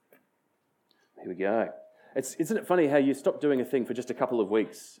Here we go. Isn't it funny how you stop doing a thing for just a couple of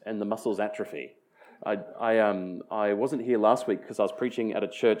weeks and the muscles atrophy? I wasn't here last week because I was preaching at a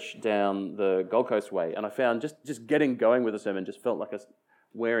church down the Gold Coast way, and I found just getting going with the sermon just felt like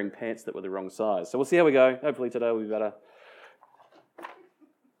wearing pants that were the wrong size. So we'll see how we go. Hopefully today will be better.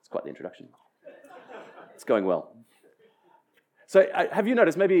 It's quite the introduction. It's going well. So have you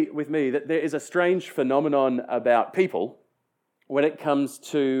noticed, maybe with me, that there is a strange phenomenon about people when it comes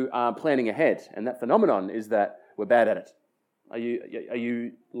to planning ahead, and that phenomenon is that we're bad at it. Are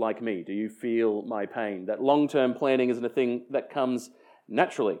you like me? Do you feel my pain? That long-term planning isn't a thing that comes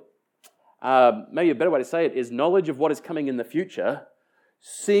naturally. Maybe a better way to say it is knowledge of what is coming in the future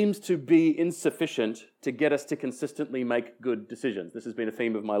seems to be insufficient to get us to consistently make good decisions. This has been a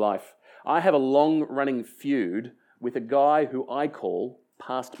theme of my life. I have a long-running feud with a guy who I call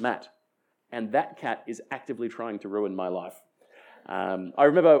Past Matt, and that cat is actively trying to ruin my life. I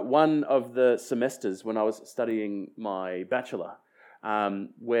remember one of the semesters when I was studying my bachelor,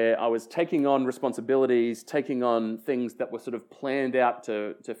 where I was taking on responsibilities, taking on things that were sort of planned out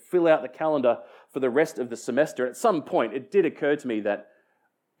to fill out the calendar for the rest of the semester. At some point, it did occur to me that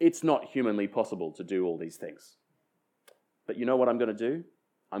it's not humanly possible to do all these things. But you know what I'm going to do?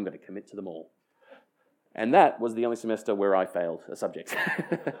 I'm going to commit to them all. And that was the only semester where I failed a subject.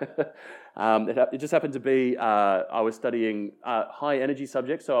 It just happened to be I was studying high energy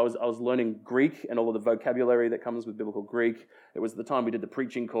subjects, so I was learning Greek and all of the vocabulary that comes with biblical Greek. It was the time we did the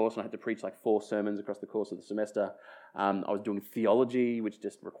preaching course, and I had to preach like 4 sermons across the course of the semester. I was doing theology, which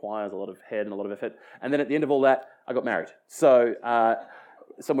just requires a lot of head and a lot of effort. And then at the end of all that, I got married. So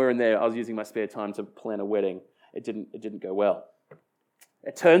somewhere in there, I was using my spare time to plan a wedding. It didn't go well.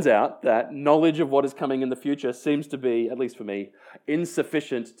 It turns out that knowledge of what is coming in the future seems to be, at least for me,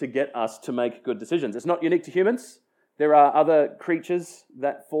 insufficient to get us to make good decisions. It's not unique to humans. There are other creatures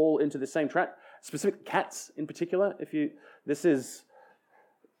that fall into the same trap. Specific cats, in particular. This is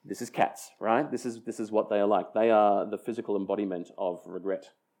cats, right? This is what they are like. They are the physical embodiment of regret.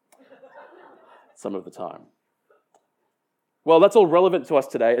 Some of the time. Well, that's all relevant to us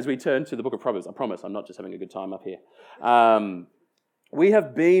today as we turn to the book of Proverbs. I promise, I'm not just having a good time up here. We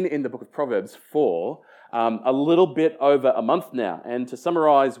have been in the book of Proverbs for a little bit over a month now. And to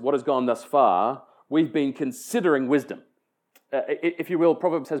summarize what has gone thus far, we've been considering wisdom. If you will,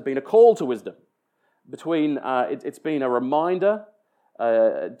 Proverbs has been a call to wisdom. It's been a reminder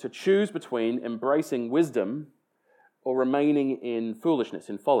to choose between embracing wisdom or remaining in foolishness,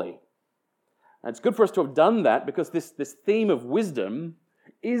 in folly. And it's good for us to have done that because this theme of wisdom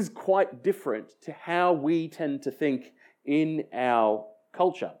is quite different to how we tend to think in our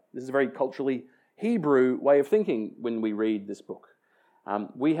culture. This is a very culturally Hebrew way of thinking when we read this book.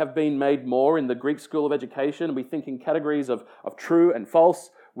 We have been made more in the Greek school of education. We think in categories of true and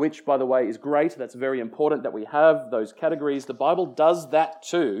false, which, by the way, is great. That's very important that we have those categories. The Bible does that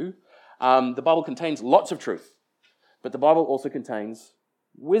too. The Bible contains lots of truth, but the Bible also contains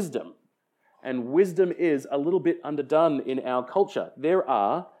wisdom. And wisdom is a little bit underdone in our culture. There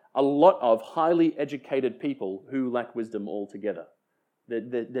are a lot of highly educated people who lack wisdom altogether.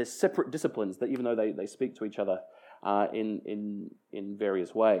 They're separate disciplines that, even though they speak to each other in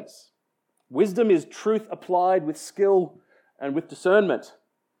various ways. Wisdom is truth applied with skill and with discernment.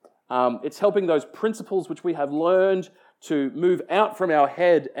 It's helping those principles which we have learned to move out from our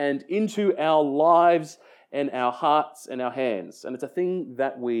head and into our lives and our hearts and our hands. And it's a thing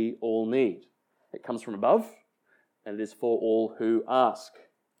that we all need. It comes from above, and it is for all who ask.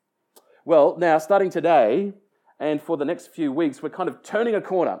 Well, now, starting today, and for the next few weeks, we're kind of turning a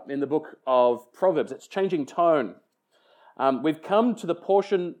corner in the book of Proverbs. It's changing tone. We've come to the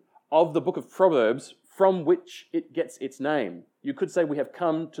portion of the book of Proverbs from which it gets its name. You could say we have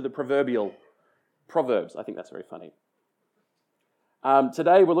come to the proverbial Proverbs. I think that's very funny.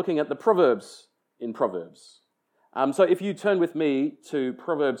 Today, we're looking at the Proverbs in Proverbs. So if you turn with me to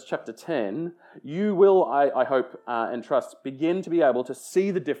Proverbs chapter 10, you will, I hope and trust, begin to be able to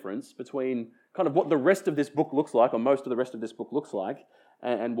see the difference between kind of what the rest of this book looks like, or most of the rest of this book looks like,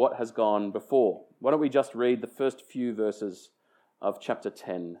 and what has gone before. Why don't we just read the first few verses of chapter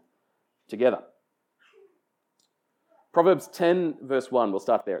 10 together? Proverbs 10, verse 1, we'll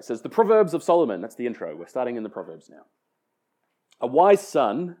start there. It says, "The Proverbs of Solomon," that's the intro, we're starting in the Proverbs now. "A wise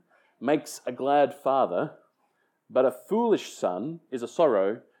son makes a glad father, but a foolish son is a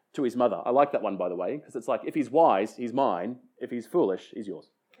sorrow to his mother." I like that one, by the way, because it's like, if he's wise, he's mine. If he's foolish, he's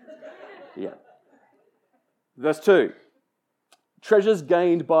yours. Yeah. Verse 2. "Treasures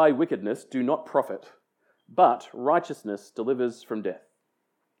gained by wickedness do not profit, but righteousness delivers from death."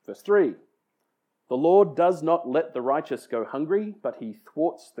 Verse 3. The Lord does not let the righteous go hungry, but he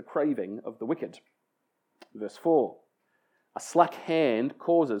thwarts the craving of the wicked. Verse 4, a slack hand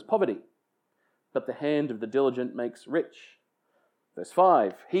causes poverty, but the hand of the diligent makes rich. Verse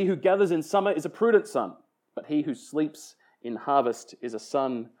 5, he who gathers in summer is a prudent son, but he who sleeps in harvest is a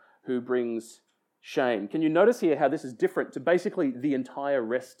son who brings shame. Can you notice here how this is different to basically the entire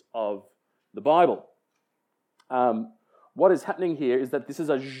rest of the Bible? What is happening here is that this is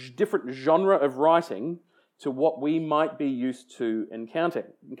a different genre of writing to what we might be used to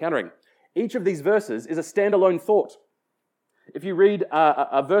encountering. Each of these verses is a standalone thought. If you read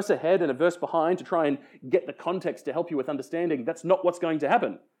a verse ahead and a verse behind to try and get the context to help you with understanding, that's not what's going to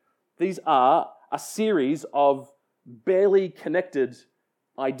happen. These are a series of barely connected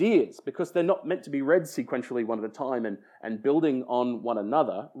ideas because they're not meant to be read sequentially one at a time and building on one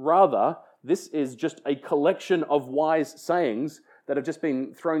another. Rather, this is just a collection of wise sayings that have just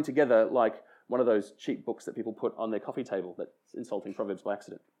been thrown together like one of those cheap books that people put on their coffee table that's insulting Proverbs by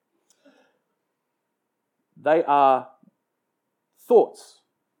accident. They are thoughts,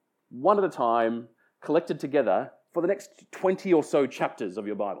 one at a time, collected together for the next 20 or so chapters of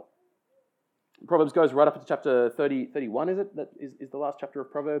your Bible. Proverbs goes right up to chapter 31, is it? That is the last chapter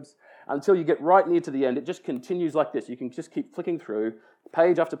of Proverbs. Until you get right near to the end, it just continues like this. You can just keep flicking through,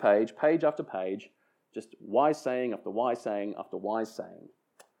 page after page, page after page, just wise saying after wise saying after wise saying.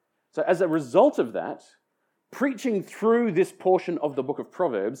 So as a result of that, preaching through this portion of the book of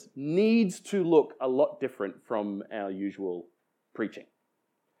Proverbs needs to look a lot different from our usual preaching.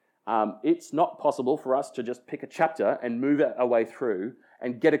 It's not possible for us to just pick a chapter and move our way through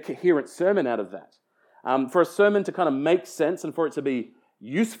and get a coherent sermon out of that. For a sermon to kind of make sense and for it to be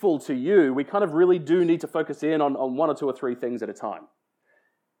useful to you, we kind of really do need to focus in on one or two or three things at a time.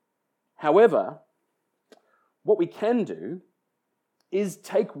 However, what we can do is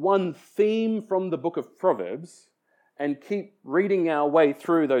take one theme from the book of Proverbs and keep reading our way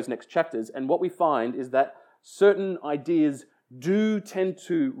through those next chapters, and what we find is that certain ideas do tend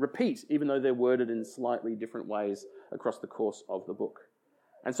to repeat, even though they're worded in slightly different ways across the course of the book.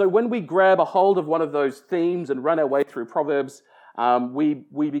 And so when we grab a hold of one of those themes and run our way through Proverbs,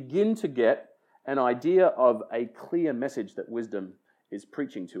 we begin to get an idea of a clear message that wisdom is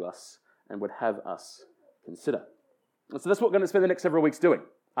preaching to us and would have us consider. And so that's what we're going to spend the next several weeks doing.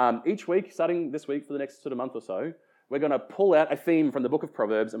 Each week, starting this week for the next sort of month or so, we're going to pull out a theme from the book of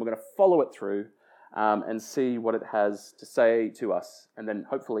Proverbs and we're going to follow it through and see what it has to say to us. And then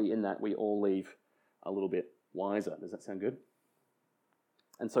hopefully in that we all leave a little bit wiser. Does that sound good?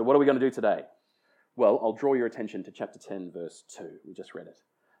 And so what are we going to do today? Well, I'll draw your attention to chapter 10, verse 2. We just read it,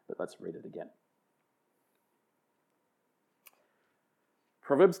 but let's read it again.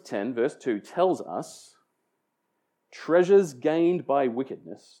 Proverbs 10, verse 2 tells us, treasures gained by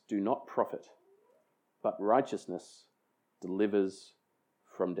wickedness do not profit, but righteousness delivers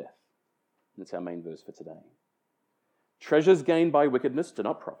from death. That's our main verse for today. Treasures gained by wickedness do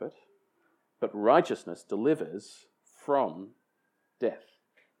not profit, but righteousness delivers from death.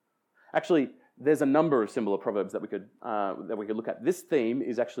 Actually, there's a number of similar proverbs that we could look at. This theme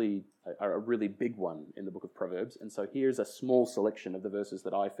is actually a really big one in the book of Proverbs, and so here's a small selection of the verses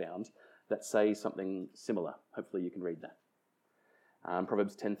that I found that say something similar. Hopefully you can read that.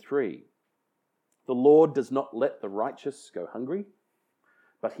 Proverbs 10:3. The Lord does not let the righteous go hungry,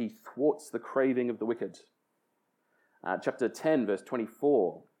 but he thwarts the craving of the wicked. Chapter 10, verse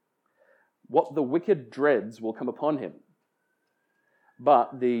 24. What the wicked dreads will come upon him,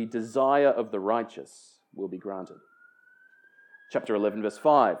 but the desire of the righteous will be granted. Chapter 11, verse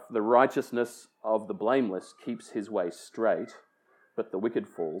 5. The righteousness of the blameless keeps his way straight, but the wicked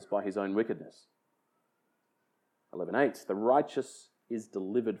falls by his own wickedness. 11:8. The righteous is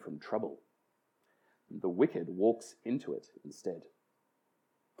delivered from trouble. The wicked walks into it instead.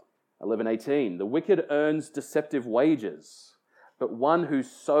 11:18. The wicked earns deceptive wages, but one who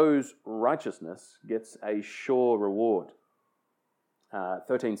sows righteousness gets a sure reward.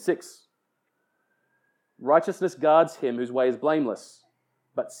 13:6. Righteousness guards him whose way is blameless,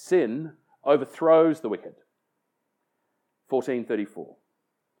 but sin overthrows the wicked. 14:34.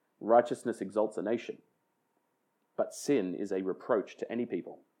 Righteousness exalts a nation, but sin is a reproach to any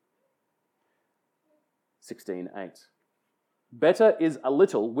people. 16:8. Better is a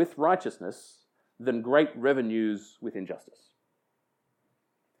little with righteousness than great revenues with injustice.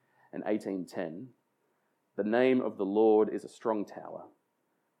 And 18:10. The name of the Lord is a strong tower.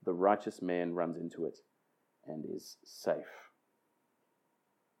 The righteous man runs into it and is safe.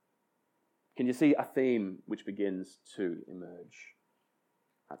 Can you see a theme which begins to emerge?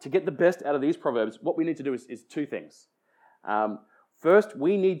 To get the best out of these proverbs, what we need to do is two things. First,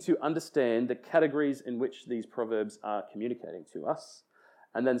 we need to understand the categories in which these proverbs are communicating to us.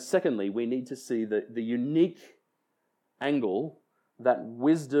 And then secondly, we need to see the unique angle that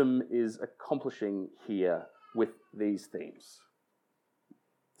wisdom is accomplishing here with these themes.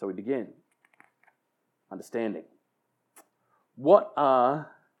 So we begin. Understanding. What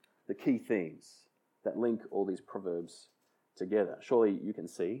are the key themes that link all these proverbs together? Surely you can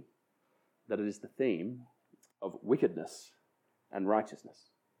see that it is the theme of wickedness and righteousness.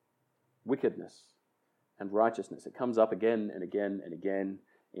 Wickedness and righteousness. It comes up again and again and again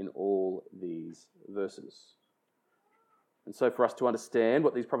in all these verses. And so for us to understand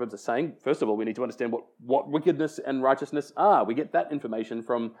what these proverbs are saying, first of all, we need to understand what wickedness and righteousness are. We get that information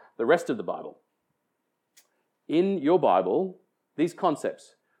from the rest of the Bible. In your Bible, these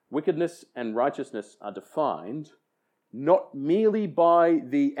concepts, wickedness and righteousness, are defined not merely by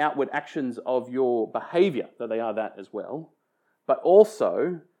the outward actions of your behavior, though they are that as well, but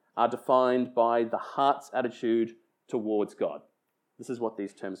also are defined by the heart's attitude towards God. This is what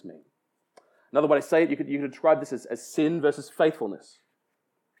these terms mean. Another way to say it, you could describe this as sin versus faithfulness.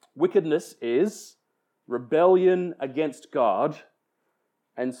 Wickedness is rebellion against God,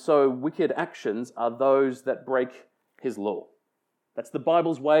 and so wicked actions are those that break his law. That's the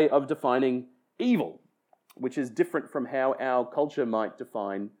Bible's way of defining evil, which is different from how our culture might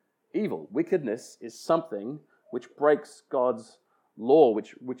define evil. Wickedness is something which breaks God's law,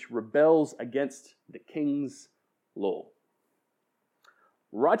 which rebels against the king's law.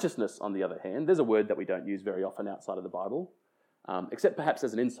 Righteousness, on the other hand, there's a word that we don't use very often outside of the Bible, except perhaps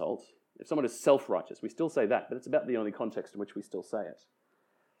as an insult. If someone is self-righteous, we still say that, but it's about the only context in which we still say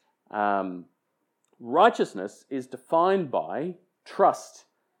it. Righteousness is defined by trust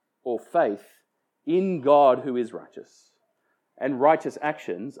or faith in God who is righteous. And righteous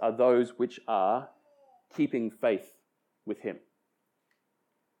actions are those which are keeping faith with him.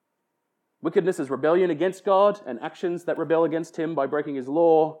 Wickedness is rebellion against God and actions that rebel against him by breaking his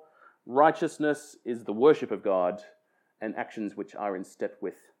law. Righteousness is the worship of God and actions which are in step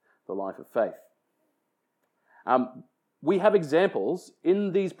with the life of faith. We have examples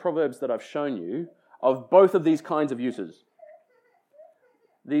in these proverbs that I've shown you of both of these kinds of uses.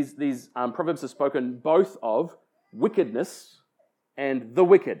 These proverbs are spoken both of wickedness and the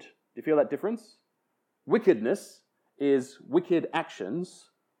wicked. Do you feel that difference? Wickedness is wicked actions.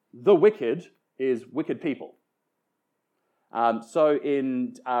 The wicked is wicked people. So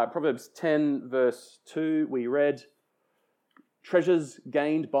in Proverbs 10 verse 2 we read, treasures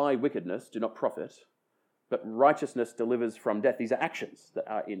gained by wickedness do not profit, but righteousness delivers from death. These are actions that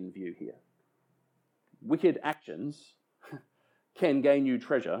are in view here. Wicked actions can gain you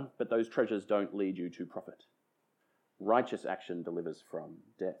treasure, but those treasures don't lead you to profit. Righteous action delivers from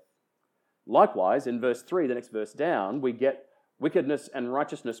death. Likewise, in verse 3, the next verse down, we get wickedness and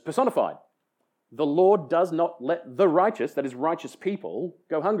righteousness personified. The Lord does not let the righteous, that is righteous people,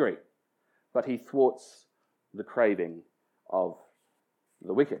 go hungry, but he thwarts the craving of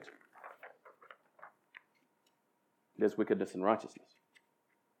the wicked. There's wickedness and righteousness.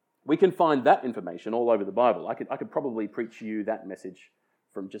 We can find that information all over the Bible. I could probably preach you that message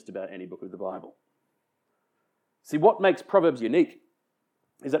from just about any book of the Bible. See, what makes Proverbs unique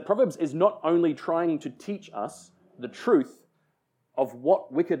is that Proverbs is not only trying to teach us the truth of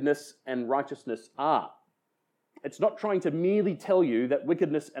what wickedness and righteousness are. It's not trying to merely tell you that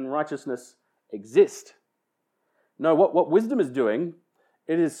wickedness and righteousness exist. No, what wisdom is doing,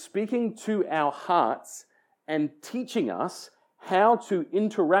 it is speaking to our hearts and teaching us how to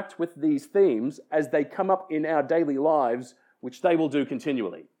interact with these themes as they come up in our daily lives, which they will do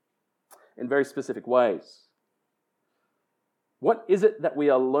continually in very specific ways. What is it that we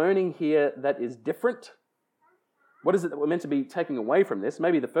are learning here that is different? What is it that we're meant to be taking away from this?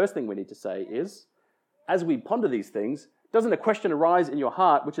 Maybe the first thing we need to say is, as we ponder these things, doesn't a question arise in your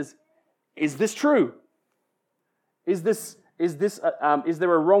heart, which is this true? Is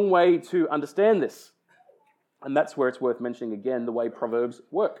there a wrong way to understand this? And that's where it's worth mentioning again the way Proverbs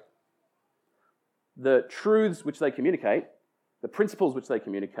work. The truths which they communicate, the principles which they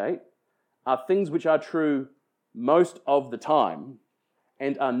communicate, are things which are true most of the time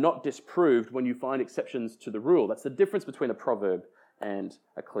and are not disproved when you find exceptions to the rule. That's the difference between a proverb and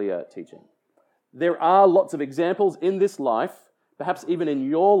a clear teaching. There are lots of examples in this life, perhaps even in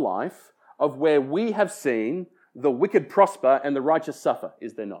your life, of where we have seen the wicked prosper and the righteous suffer,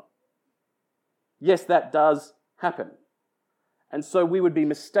 is there not? Yes, that does happen. And so we would be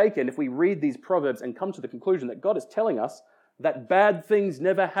mistaken if we read these proverbs and come to the conclusion that God is telling us that bad things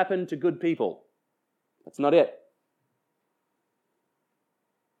never happen to good people. That's not it.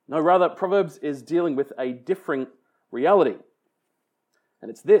 No, rather, Proverbs is dealing with a different reality. And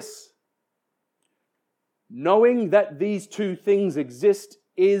it's this: knowing that these two things exist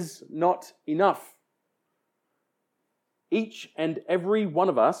is not enough. Each and every one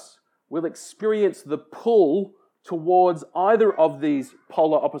of us will experience the pull towards either of these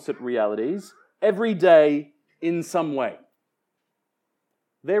polar opposite realities every day in some way.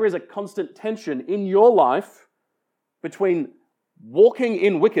 There is a constant tension in your life between walking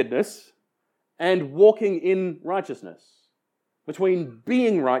in wickedness and walking in righteousness, between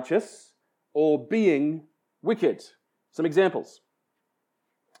being righteous or being wicked. Some examples.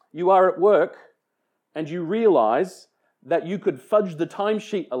 You are at work and you realize that you could fudge the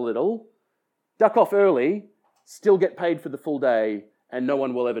timesheet a little, duck off early, still get paid for the full day, and no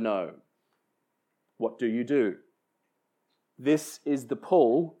one will ever know. What do? This is the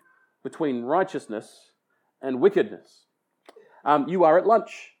pull between righteousness and wickedness. You are at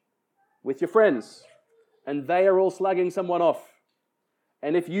lunch with your friends, and they are all slagging someone off.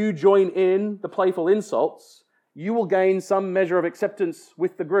 And if you join in the playful insults, you will gain some measure of acceptance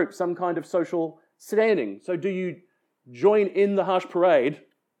with the group, some kind of social standing. So do you join in the harsh parade,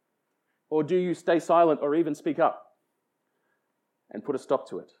 or do you stay silent or even speak up and put a stop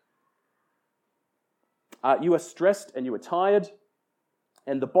to it? You are stressed and you are tired,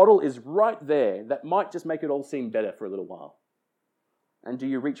 and the bottle is right there that might just make it all seem better for a little while. And do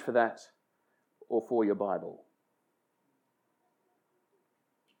you reach for that or for your Bible?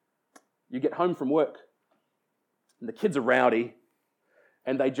 You get home from work, and the kids are rowdy,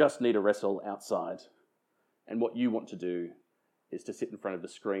 and they just need to wrestle outside. And what you want to do is to sit in front of the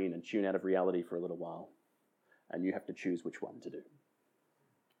screen and tune out of reality for a little while. And you have to choose which one to do.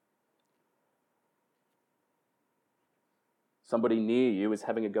 Somebody near you is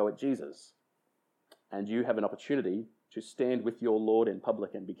having a go at Jesus, and you have an opportunity to stand with your Lord in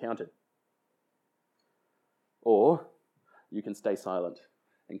public and be counted. Or you can stay silent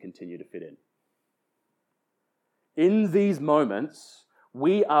and continue to fit in. In these moments,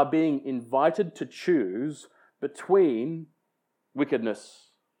 we are being invited to choose between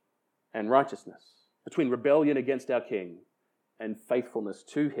wickedness and righteousness, between rebellion against our King and faithfulness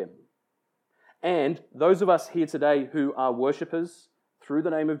to him. And those of us here today who are worshippers through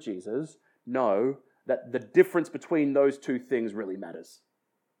the name of Jesus know that the difference between those two things really matters.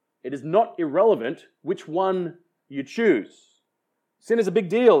 It is not irrelevant which one you choose. Sin is a big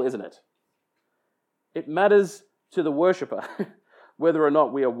deal, isn't it? It matters to the worshipper whether or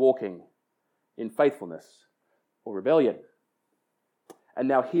not we are walking in faithfulness or rebellion. And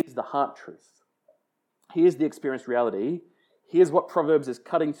now here's the heart truth. Here's the experienced reality. Here's what Proverbs is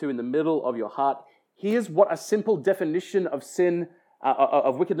cutting to in the middle of your heart. Here's what a simple definition of sin,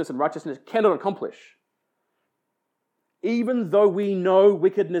 of wickedness and righteousness cannot accomplish. Even though we know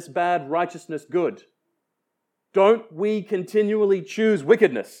wickedness bad, righteousness good, don't we continually choose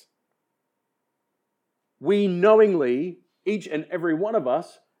wickedness? We knowingly, each and every one of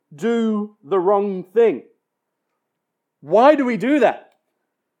us, do the wrong thing. Why do we do that?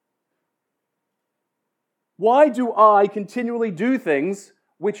 Why do I continually do things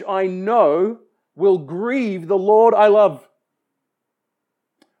which I know will grieve the Lord I love?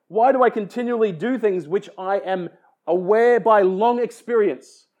 Why do I continually do things which I am aware by long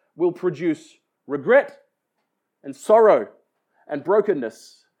experience will produce regret and sorrow and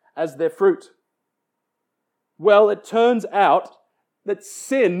brokenness as their fruit? Well, it turns out that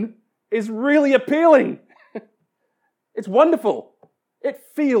sin is really appealing. It's wonderful. It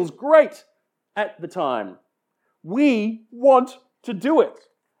feels great at the time. We want to do it.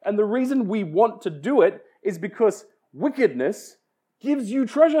 And the reason we want to do it is because wickedness gives you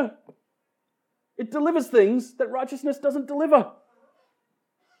treasure. It delivers things that righteousness doesn't deliver.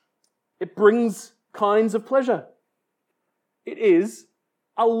 It brings kinds of pleasure. It is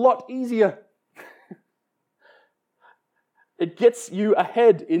a lot easier. It gets you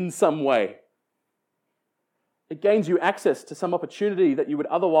ahead in some way. It gains you access to some opportunity that you would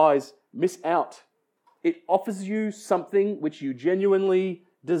otherwise miss out. It offers you something which you genuinely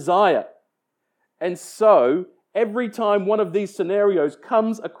desire. And so, every time one of these scenarios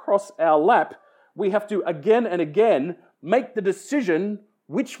comes across our lap, we have to again and again make the decision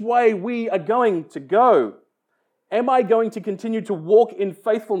which way we are going to go. Am I going to continue to walk in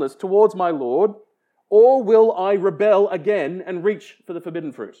faithfulness towards my Lord, or will I rebel again and reach for the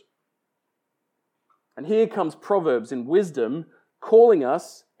forbidden fruit? And here comes Proverbs in wisdom, calling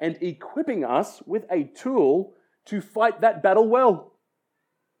us and equipping us with a tool to fight that battle well.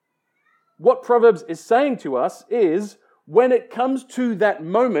 What Proverbs is saying to us is, when it comes to that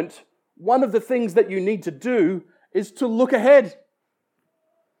moment, one of the things that you need to do is to look ahead.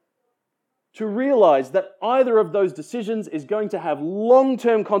 to realize that either of those decisions is going to have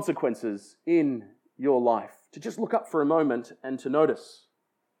long-term consequences in your life. To just look up for a moment and to notice.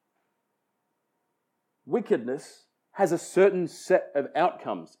 Wickedness has a certain set of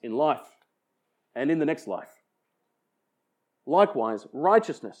outcomes in life and in the next life. Likewise,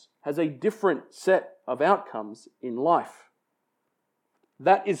 righteousness has a different set of outcomes in life.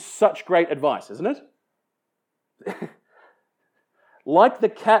 That is such great advice, isn't it? Like the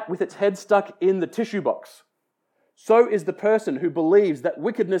cat with its head stuck in the tissue box, so is the person who believes that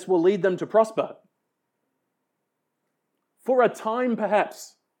wickedness will lead them to prosper. For a time,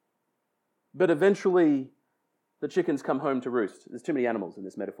 perhaps, but eventually the chickens come home to roost. There's too many animals in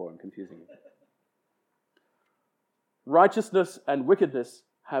this metaphor, I'm confusing you. Righteousness and wickedness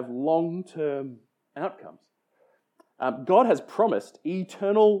have long-term outcomes. God has promised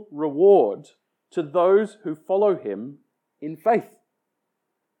eternal reward to those who follow him in faith.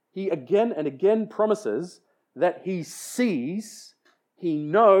 He again and again promises that he sees, he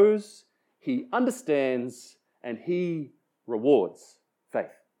knows, he understands, and he rewards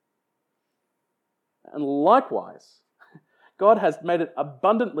faith. And likewise, God has made it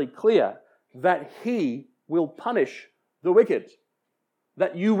abundantly clear that he will punish the wicked,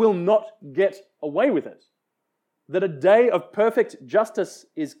 that you will not get away with it, that a day of perfect justice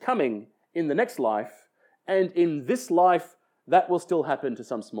is coming in the next life, and in this life, that will still happen to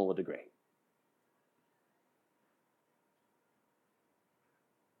some smaller degree.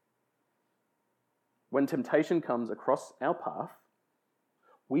 When temptation comes across our path,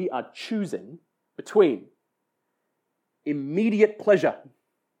 we are choosing between immediate pleasure,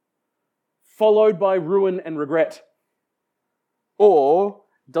 followed by ruin and regret, or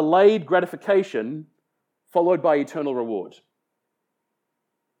delayed gratification, followed by eternal reward.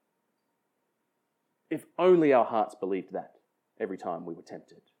 If only our hearts believed that every time we were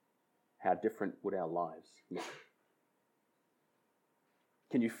tempted, how different would our lives look?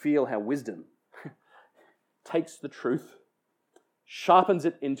 Can you feel how wisdom takes the truth, sharpens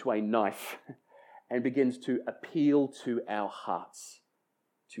it into a knife, and begins to appeal to our hearts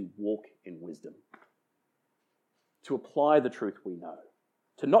to walk in wisdom, to apply the truth we know,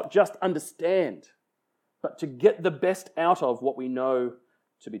 to not just understand, but to get the best out of what we know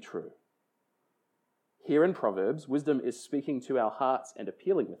to be true. Here in Proverbs, wisdom is speaking to our hearts and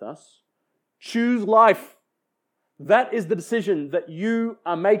appealing with us. Choose life. That is the decision that you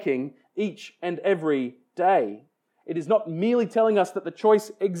are making each and every day. It is not merely telling us that the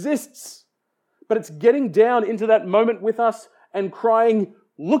choice exists, but it's getting down into that moment with us and crying,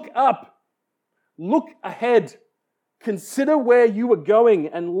 look up, look ahead, consider where you are going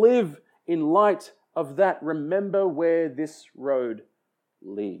and live in light of that. Remember where this road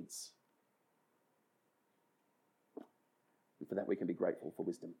leads. And for that we can be grateful for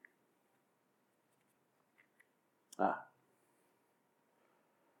wisdom. But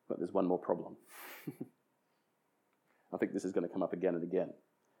there's one more problem. I think this is going to come up again and again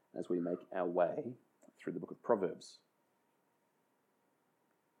as we make our way through the book of Proverbs.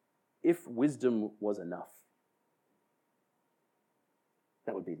 If wisdom was enough,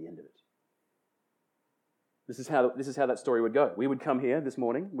 that would be the end of it. This is how that story would go. We would come here this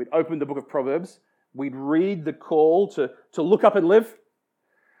morning, we'd open the book of Proverbs, we'd read the call to look up and live.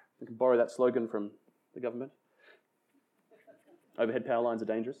 We can borrow that slogan from the government. Overhead power lines are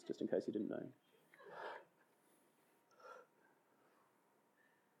dangerous, just in case you didn't know.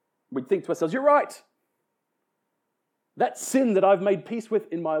 We'd think to ourselves, you're right. That sin that I've made peace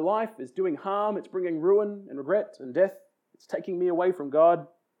with in my life is doing harm. It's bringing ruin and regret and death. It's taking me away from God.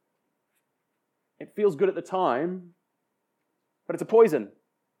 It feels good at the time, but it's a poison.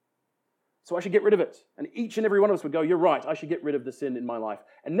 So I should get rid of it. And each and every one of us would go, you're right, I should get rid of the sin in my life.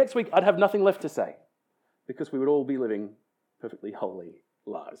 And next week, I'd have nothing left to say because we would all be living perfectly holy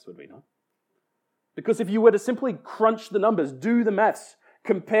lives, would we not? Because if you were to simply crunch the numbers, do the maths,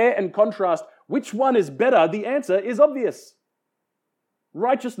 compare and contrast which one is better, the answer is obvious.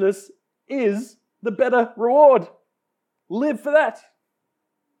 Righteousness is the better reward. Live for that.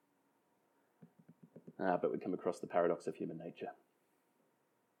 But we come across the paradox of human nature.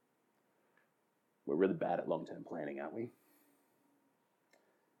 We're really bad at long-term planning, aren't we?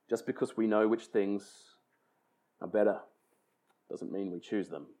 Just because we know which things are better doesn't mean we choose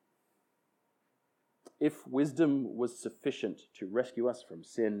them. If wisdom was sufficient to rescue us from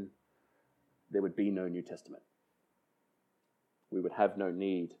sin, there would be no New Testament. We would have no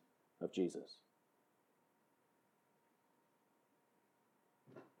need of Jesus.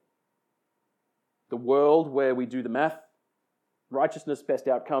 The world where we do the math, righteousness, best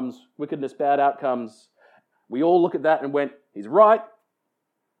outcomes, wickedness, bad outcomes, we all look at that and went, he's right.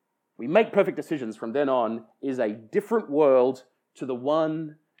 we make perfect decisions from then on, is a different world to the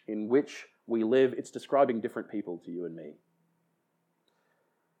one in which we live. It's describing different people to you and me.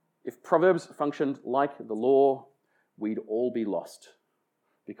 If Proverbs functioned like the law, we'd all be lost,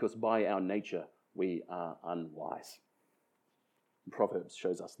 because by our nature we are unwise. Proverbs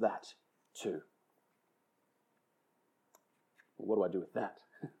shows us that too. Well, what do I do with that?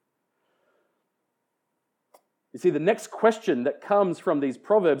 You see, the next question that comes from these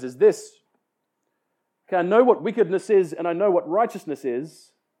Proverbs is this. Okay, I know what wickedness is and I know what righteousness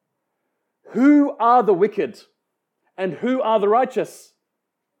is. Who are the wicked and who are the righteous?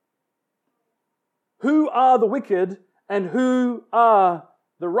 Who are the wicked and who are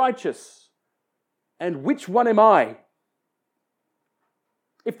the righteous? And which one am I?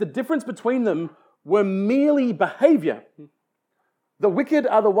 If the difference between them were merely behavior, the wicked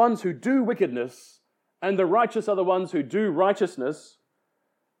are the ones who do wickedness and the righteous are the ones who do righteousness,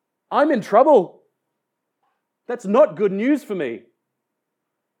 I'm in trouble. That's not good news for me.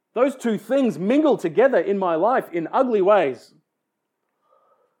 Those two things mingle together in my life in ugly ways.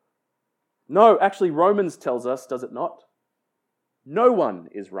 No, actually, Romans tells us, does it not? No one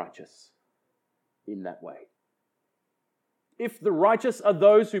is righteous in that way. If the righteous are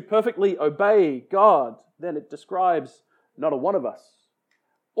those who perfectly obey God, then it describes not a one of us.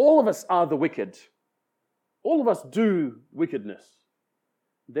 All of us are the wicked. All of us do wickedness.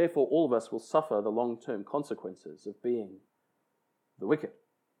 Therefore, all of us will suffer the long-term consequences of being the wicked.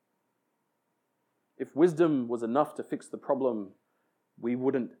 If wisdom was enough to fix the problem, we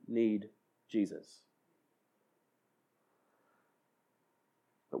wouldn't need Jesus.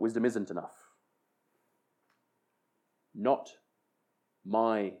 But wisdom isn't enough. Not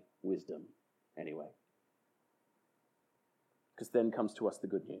my wisdom, anyway. Because then comes to us the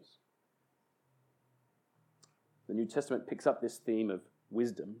good news. The New Testament picks up this theme of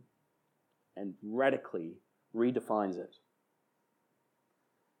wisdom and radically redefines it.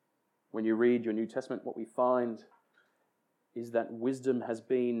 When you read your New Testament, what we find is that wisdom has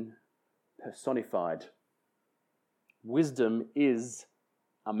been personified. Wisdom is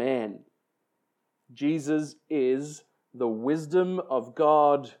a man. Jesus is the wisdom of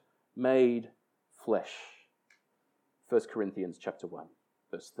God made flesh. 1 Corinthians chapter 1,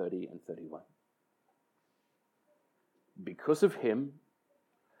 verse 30 and 31. Because of him,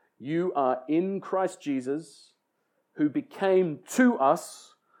 you are in Christ Jesus, who became to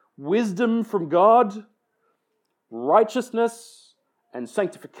us wisdom from God, righteousness and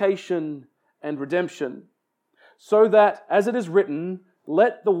sanctification and redemption, so that, as it is written,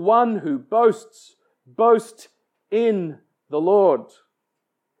 let the one who boasts boast in the Lord.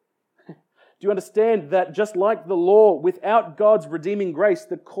 Do you understand that just like the law, without God's redeeming grace,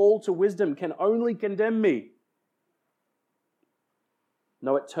 the call to wisdom can only condemn me?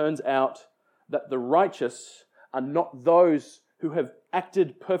 No, it turns out that the righteous are not those who have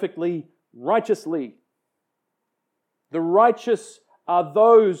acted perfectly righteously. The righteous are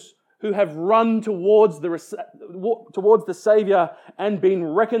those who have run towards the Savior and been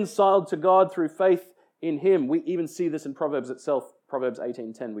reconciled to God through faith in Him. We even see this in Proverbs itself, Proverbs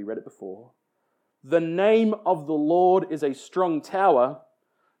 18:10. We read it before. The name of the Lord is a strong tower.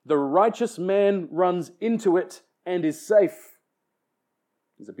 The righteous man runs into it and is safe.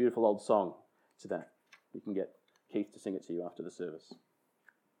 There's a beautiful old song to that. You can get Keith to sing it to you after the service.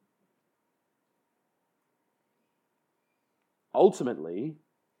 Ultimately,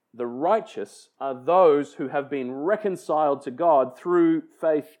 the righteous are those who have been reconciled to God through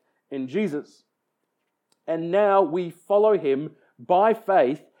faith in Jesus. And now we follow him by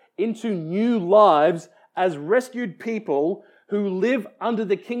faith into new lives as rescued people who live under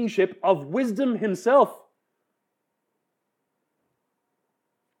the kingship of wisdom himself.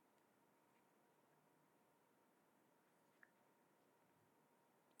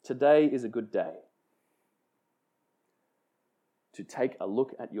 Today is a good day to take a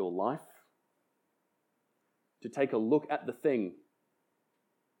look at your life, to take a look at the thing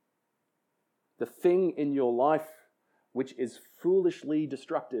in your life which is foolishly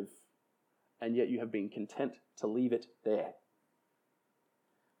destructive, and yet you have been content to leave it there.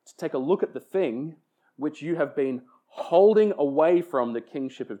 To take a look at the thing which you have been holding away from the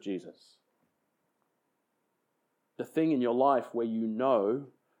kingship of Jesus. The thing in your life where you know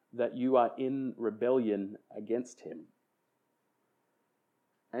that you are in rebellion against him.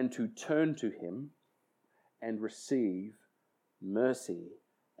 And to turn to him and receive mercy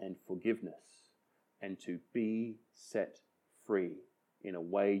and forgiveness, and to be set free in a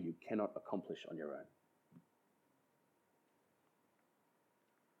way you cannot accomplish on your own.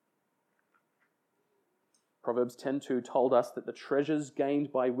 Proverbs 10:2 told us that the treasures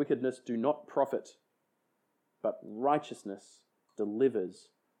gained by wickedness do not profit, but righteousness delivers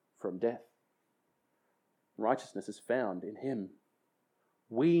from death. Righteousness is found in him.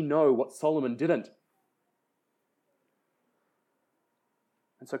 We know what Solomon didn't.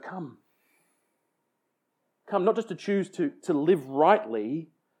 And so come. Come not just to choose to live rightly,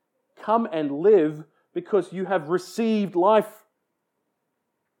 come and live because you have received life.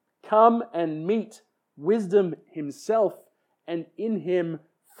 Come and meet wisdom himself, and in him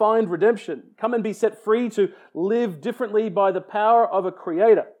find redemption. Come and be set free to live differently by the power of a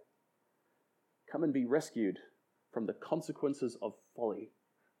creator. Come and be rescued from the consequences of folly,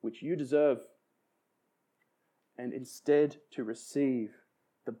 which you deserve, and instead to receive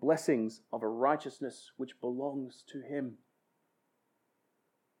the blessings of a righteousness which belongs to him.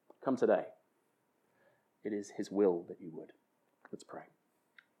 Come today. It is his will that you would. Let's pray.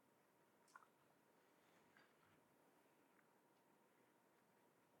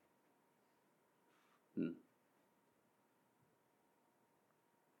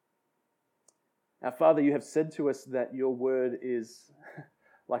 Our Father, you have said to us that your word is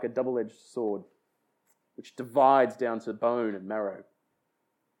like a double-edged sword, which divides down to bone and marrow.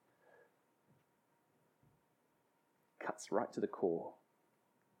 Cuts right to the core.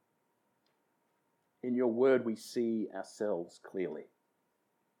 In your word we see ourselves clearly.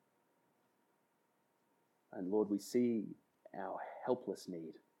 And Lord, we see our helpless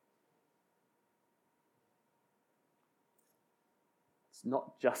need. It's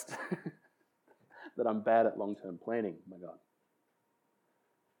not just that I'm bad at long-term planning, my God.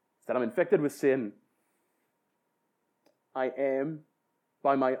 It's that I'm infected with sin. I am,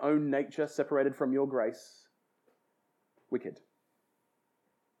 by my own nature, separated from your grace, wicked.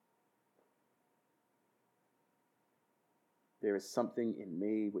 There is something in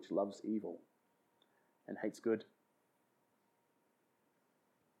me which loves evil and hates good.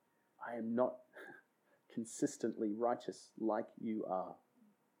 I am not consistently righteous like you are.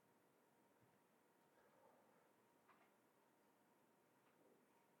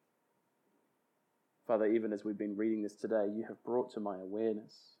 Father, even as we've been reading this today, you have brought to my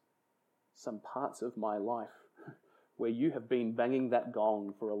awareness some parts of my life where you have been banging that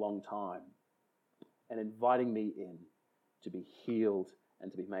gong for a long time and inviting me in to be healed and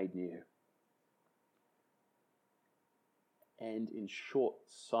to be made new. And in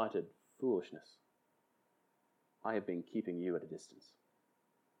short-sighted foolishness, I have been keeping you at a distance.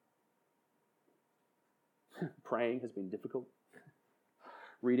 Praying has been difficult.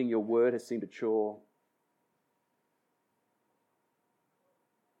 Reading your word has seemed a chore.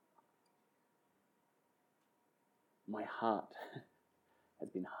 My heart has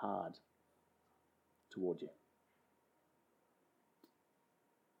been hard toward you.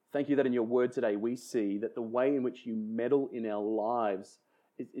 Thank you that in your word today we see that the way in which you meddle in our lives,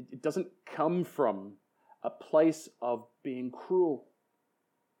 it doesn't come from a place of being cruel.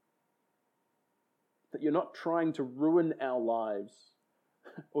 That you're not trying to ruin our lives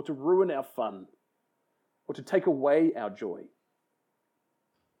or to ruin our fun or to take away our joy.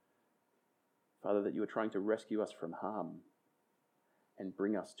 Father, that you are trying to rescue us from harm and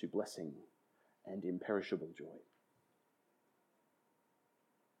bring us to blessing and imperishable joy.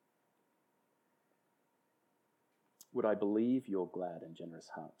 Would I believe your glad and generous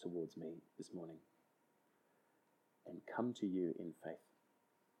heart towards me this morning and come to you in faith?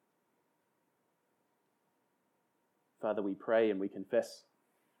 Father, we pray and we confess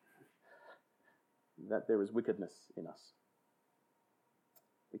that there is wickedness in us.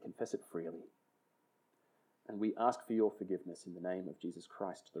 We confess it freely. And we ask for your forgiveness in the name of Jesus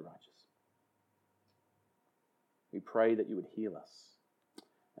Christ the righteous. We pray that you would heal us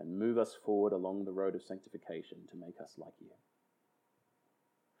and move us forward along the road of sanctification to make us like you.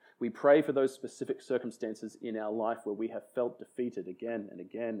 We pray for those specific circumstances in our life where we have felt defeated again and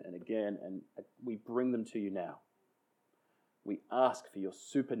again and again, and we bring them to you now. We ask for your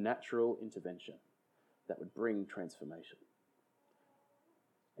supernatural intervention that would bring transformation.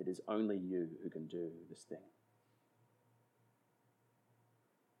 It is only you who can do this thing.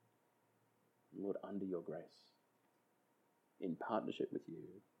 Lord, under your grace, in partnership with you,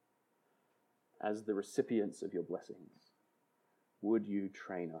 as the recipients of your blessings, would you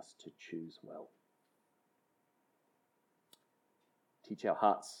train us to choose well? Teach our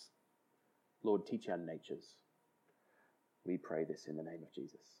hearts. Lord, teach our natures. We pray this in the name of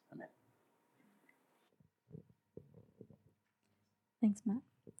Jesus. Amen. Thanks, Matt.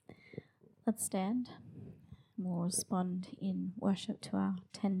 Let's stand and we'll respond in worship to our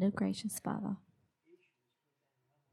tender, gracious Father.